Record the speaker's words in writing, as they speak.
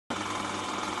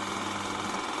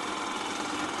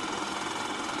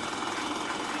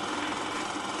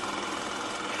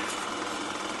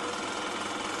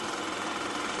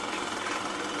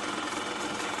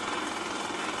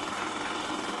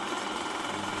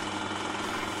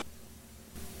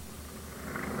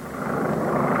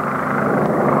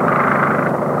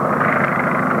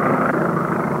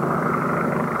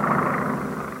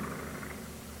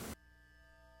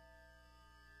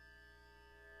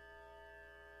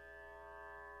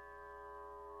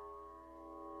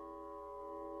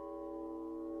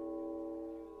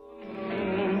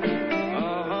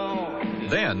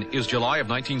Then is July of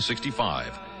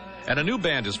 1965, and a new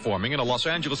band is forming in a Los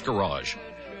Angeles garage.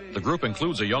 The group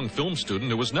includes a young film student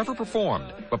who has never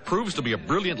performed, but proves to be a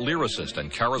brilliant lyricist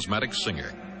and charismatic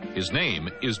singer. His name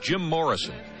is Jim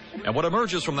Morrison, and what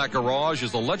emerges from that garage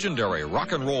is the legendary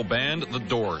rock and roll band, The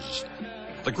Doors.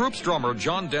 The group's drummer,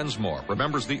 John Densmore,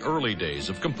 remembers the early days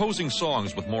of composing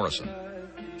songs with Morrison.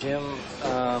 Jim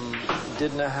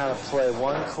didn't know how to play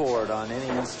one chord on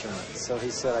any instrument, so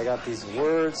he said, I got these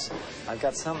words, I've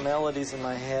got some melodies in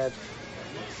my head.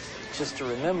 Just to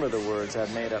remember the words,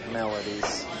 I've made up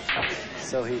melodies.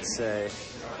 So he'd say,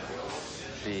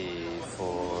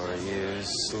 before you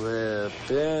slip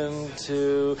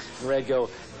into, and Red go,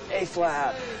 A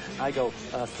flat. I go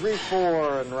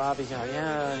 3/4, and Robbie go,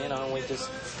 yeah, you know, and we just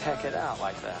peck it out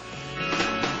like that.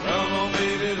 Come on,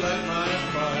 baby, light my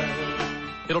fire.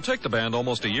 It'll take the band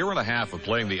almost a year and a half of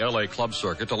playing the LA club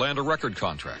circuit to land a record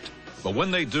contract. But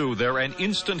when they do, they're an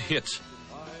instant hit.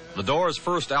 The Doors'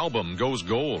 first album goes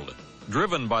gold,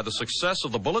 driven by the success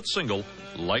of the Bullet single,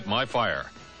 Light My Fire.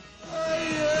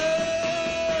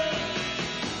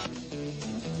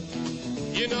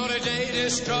 You know the day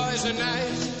destroys the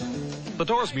night. The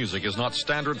Doors' music is not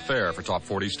standard fare for top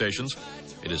 40 stations.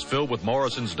 It is filled with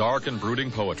Morrison's dark and brooding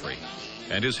poetry,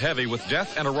 and is heavy with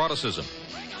death and eroticism.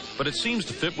 But it seems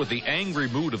to fit with the angry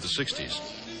mood of the 60s.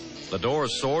 The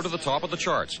Doors soar to the top of the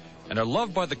charts and are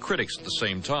loved by the critics at the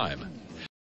same time.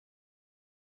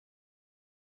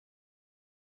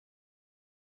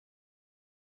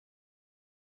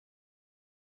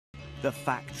 The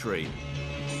Factory.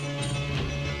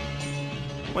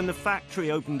 When the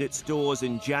Factory opened its doors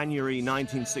in January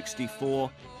 1964,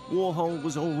 Warhol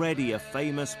was already a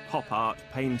famous pop art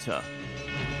painter.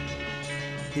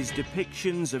 His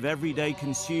depictions of everyday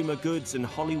consumer goods and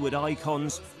Hollywood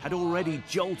icons had already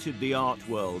jolted the art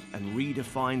world and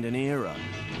redefined an era.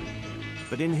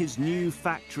 But in his new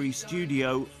Factory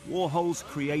studio, Warhol's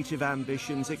creative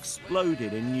ambitions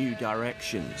exploded in new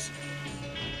directions.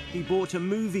 He bought a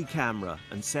movie camera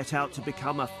and set out to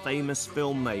become a famous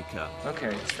filmmaker.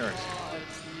 Okay, sure.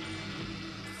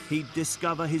 He'd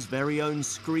discover his very own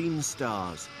screen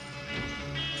stars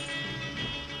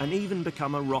and even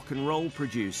become a rock and roll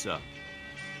producer.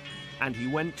 And he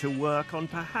went to work on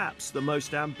perhaps the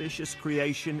most ambitious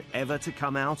creation ever to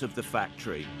come out of the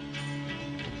Factory.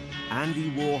 Andy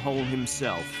Warhol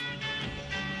himself,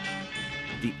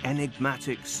 the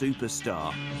enigmatic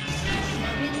superstar.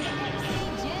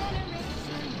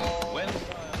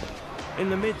 In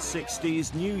the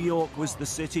mid-60s, New York was the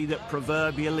city that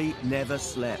proverbially never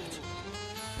slept.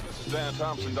 Dan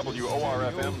Thompson,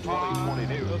 WORFM 2020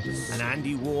 News. And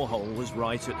Andy Warhol was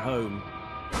right at home.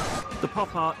 The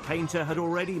pop art painter had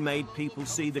already made people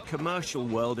see the commercial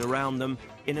world around them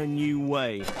in a new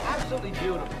way. Absolutely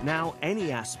beautiful. Now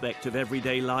any aspect of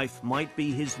everyday life might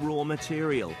be his raw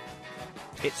material.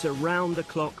 It's a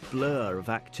round-the-clock blur of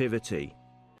activity.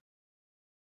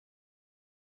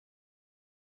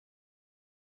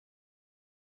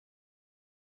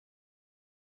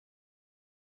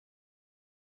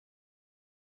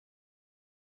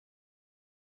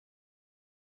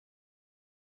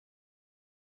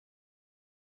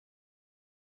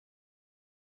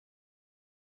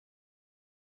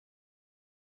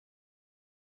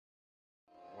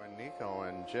 When Nico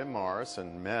and Jim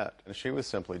Morrison met, and she was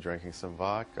simply drinking some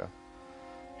vodka,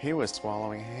 he was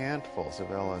swallowing handfuls of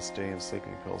LSD and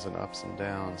sleeping pills and ups and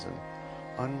downs, and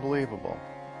unbelievable.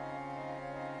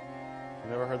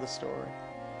 You never heard the story?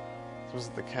 This was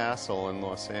at the castle in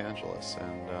Los Angeles,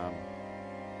 and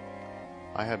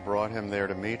I had brought him there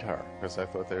to meet her because I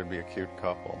thought they would be a cute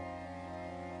couple.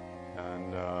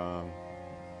 And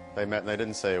they met and they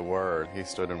didn't say a word. He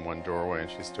stood in one doorway and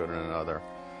she stood in another.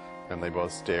 And they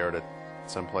both stared at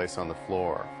someplace on the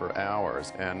floor for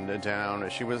hours. And down,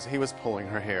 he was pulling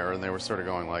her hair, and they were sort of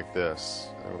going like this.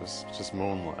 It was just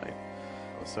moonlight.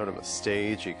 It was sort of a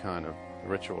stagey kind of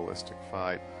ritualistic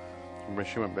fight. When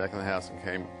she went back in the house and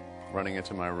came running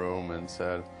into my room and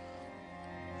said,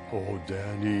 "Oh,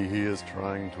 Danny, he is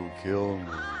trying to kill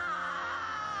me."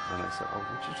 And I said, "Oh,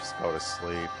 would you just go to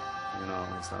sleep? You know,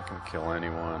 he's not going to kill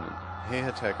anyone." And he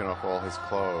had taken off all his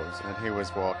clothes, and he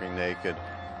was walking naked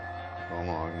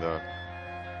along the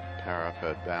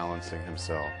parapet, balancing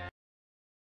himself.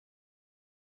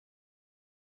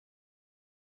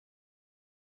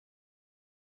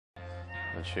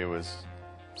 And she was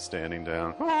standing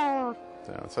down.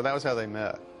 So that was how they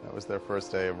met. That was their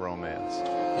first day of romance.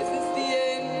 Is this the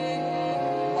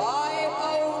end? My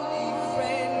only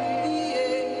friend, the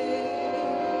end.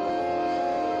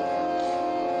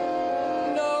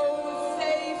 No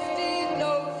safety,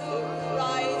 no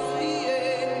surprise, the end.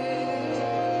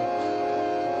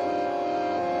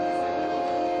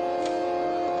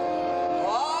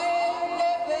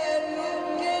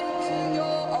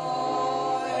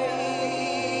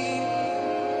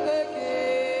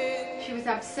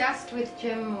 was obsessed with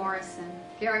Jim Morrison,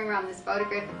 carrying around this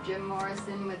photograph of Jim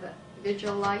Morrison with a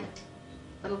vigil light,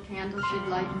 little candle she'd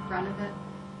light in front of it.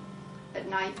 At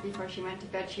night before she went to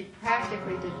bed, she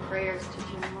practically did prayers to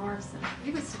Jim Morrison.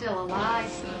 He was still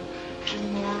alive.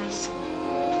 Jim Morrison.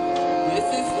 This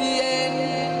is the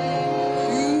end,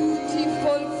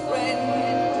 beautiful friend.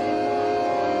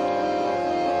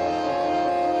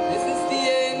 This is the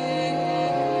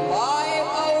end, my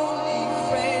only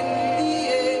friend, the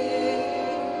end.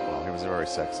 Well, he was a very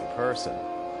sexy person.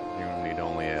 You need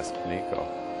only ask Nico.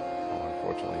 Well,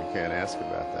 unfortunately, you can't ask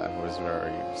about that. Who was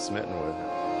very smitten with him.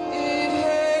 It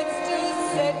hurts to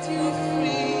set you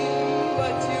free,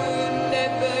 but you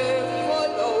never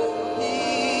follow me.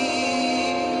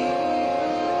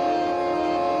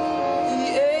 The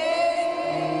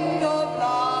end of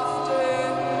laughter,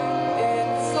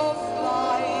 ends of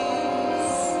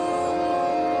lights.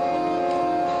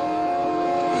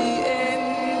 The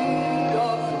end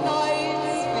of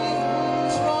nights we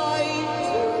try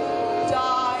to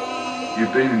die.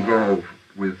 You've been involved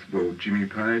with, well, Jimmy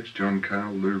Page, John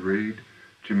Cale, Lou Reed,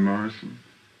 Jim Morrison,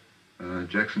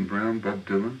 Jackson Browne, Bob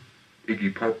Dylan.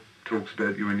 Iggy Pop talks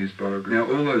about you in his biography. Now,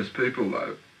 all those people,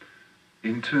 though,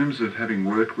 in terms of having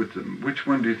worked with them, which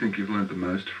one do you think you've learnt the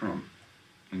most from,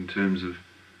 in terms of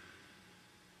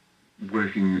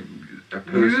working a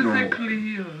personal...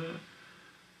 Musically,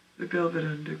 the Velvet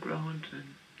Underground,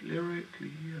 and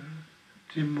lyrically,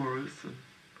 Jim Morrison,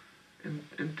 and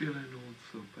Dylan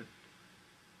also, but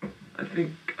I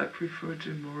think I prefer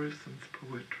Jim Morrison's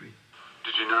poetry.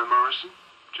 Did you know Morrison?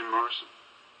 Jim Morrison?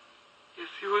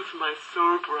 Yes, he was my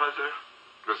soul brother.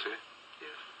 Was he?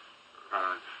 Yes.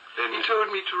 And He told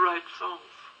me to write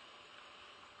songs.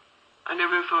 I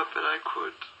never thought that I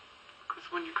could, because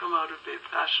when you come out of the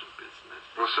fashion business...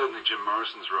 Well, certainly Jim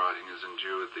Morrison's writing has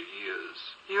endured the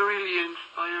years. He really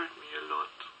inspired me a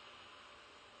lot.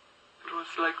 It was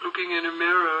like looking in a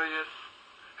mirror, yes.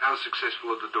 How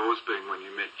successful had the Doors been when you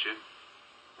met Jim?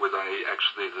 Were they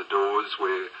actually the Doors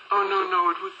where... Oh, no,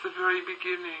 it was the very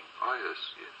beginning. Oh, yes.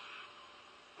 Yes.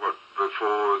 What,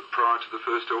 prior to the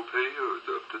first LP or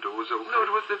the Doors LP? No,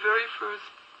 it was the very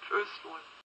first one.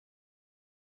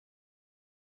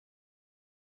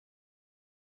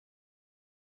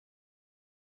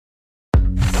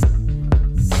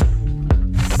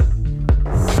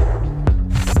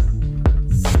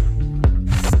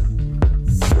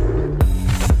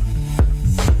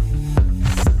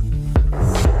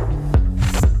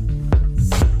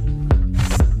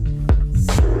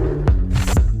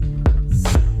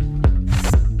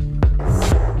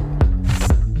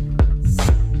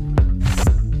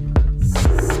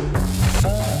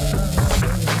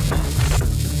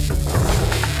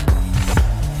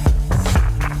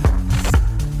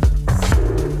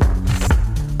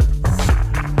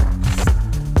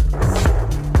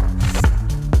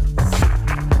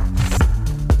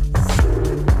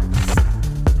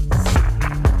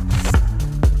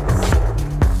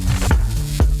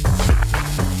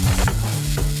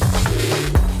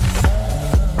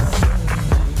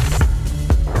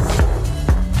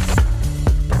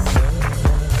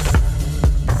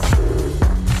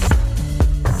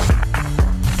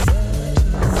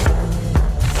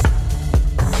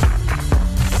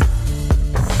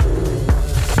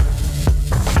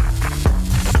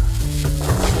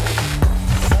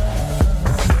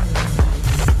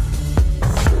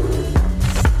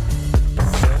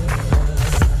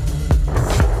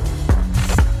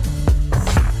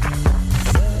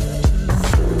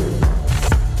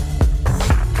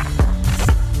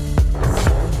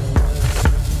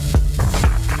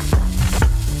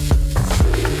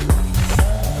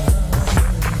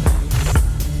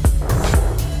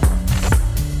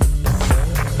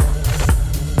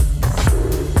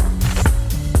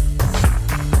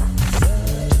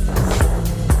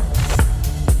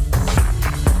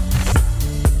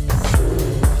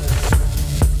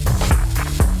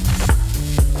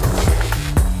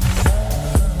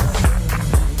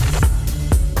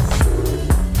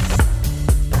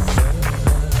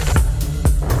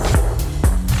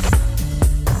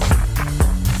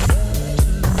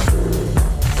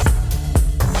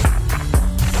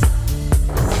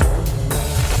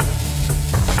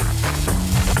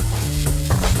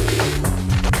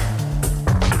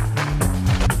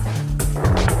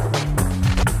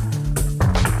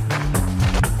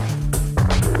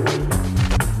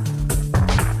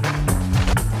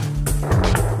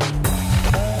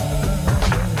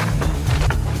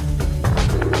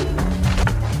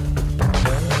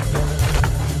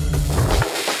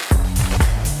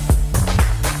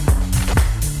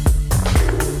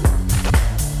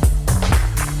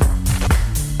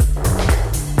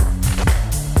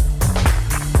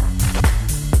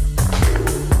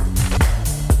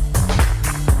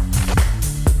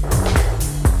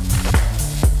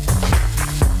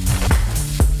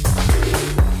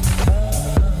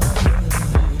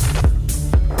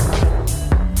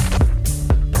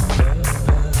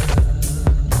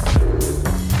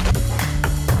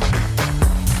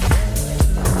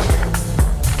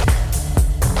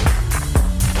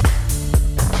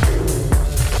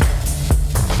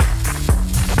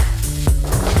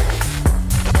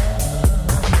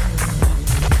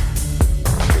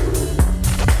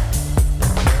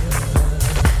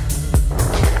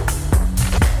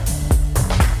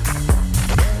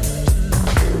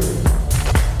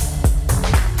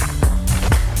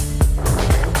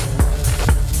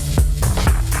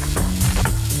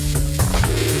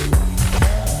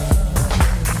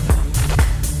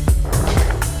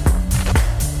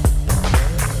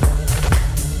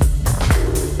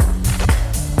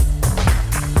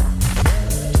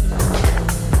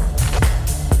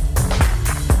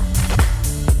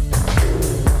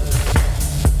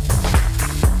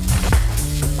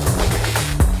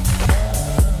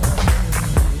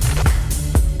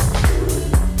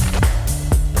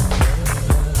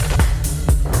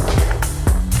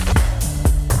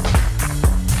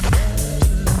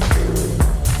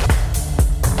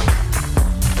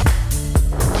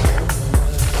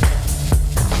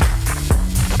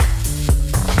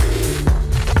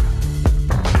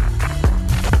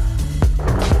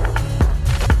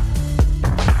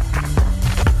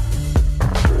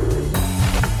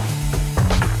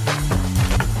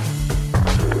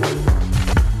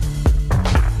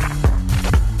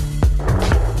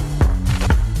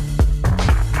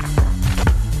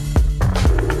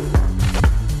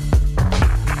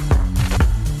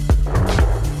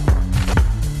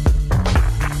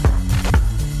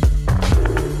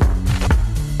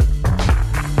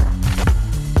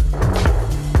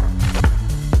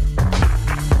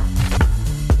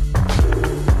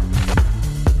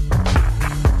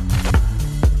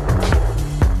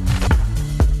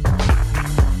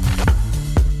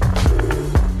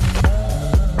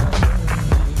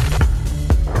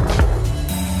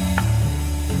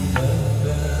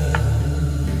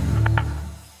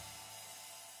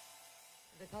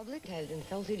 has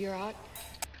insulted your art?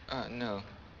 No.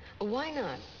 Why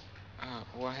not?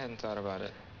 Well, I hadn't thought about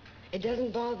it. It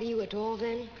doesn't bother you at all,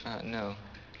 then? No.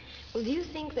 Well, do you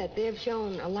think that they've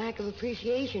shown a lack of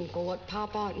appreciation for what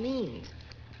pop art means?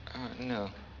 No.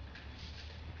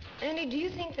 Andy, do you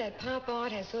think that pop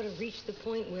art has sort of reached the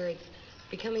point where it's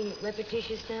becoming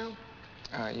repetitious now?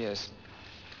 Yes.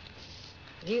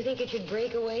 Do you think it should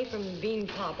break away from being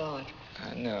pop art?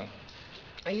 No.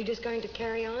 Are you just going to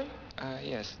carry on?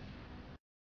 Yes.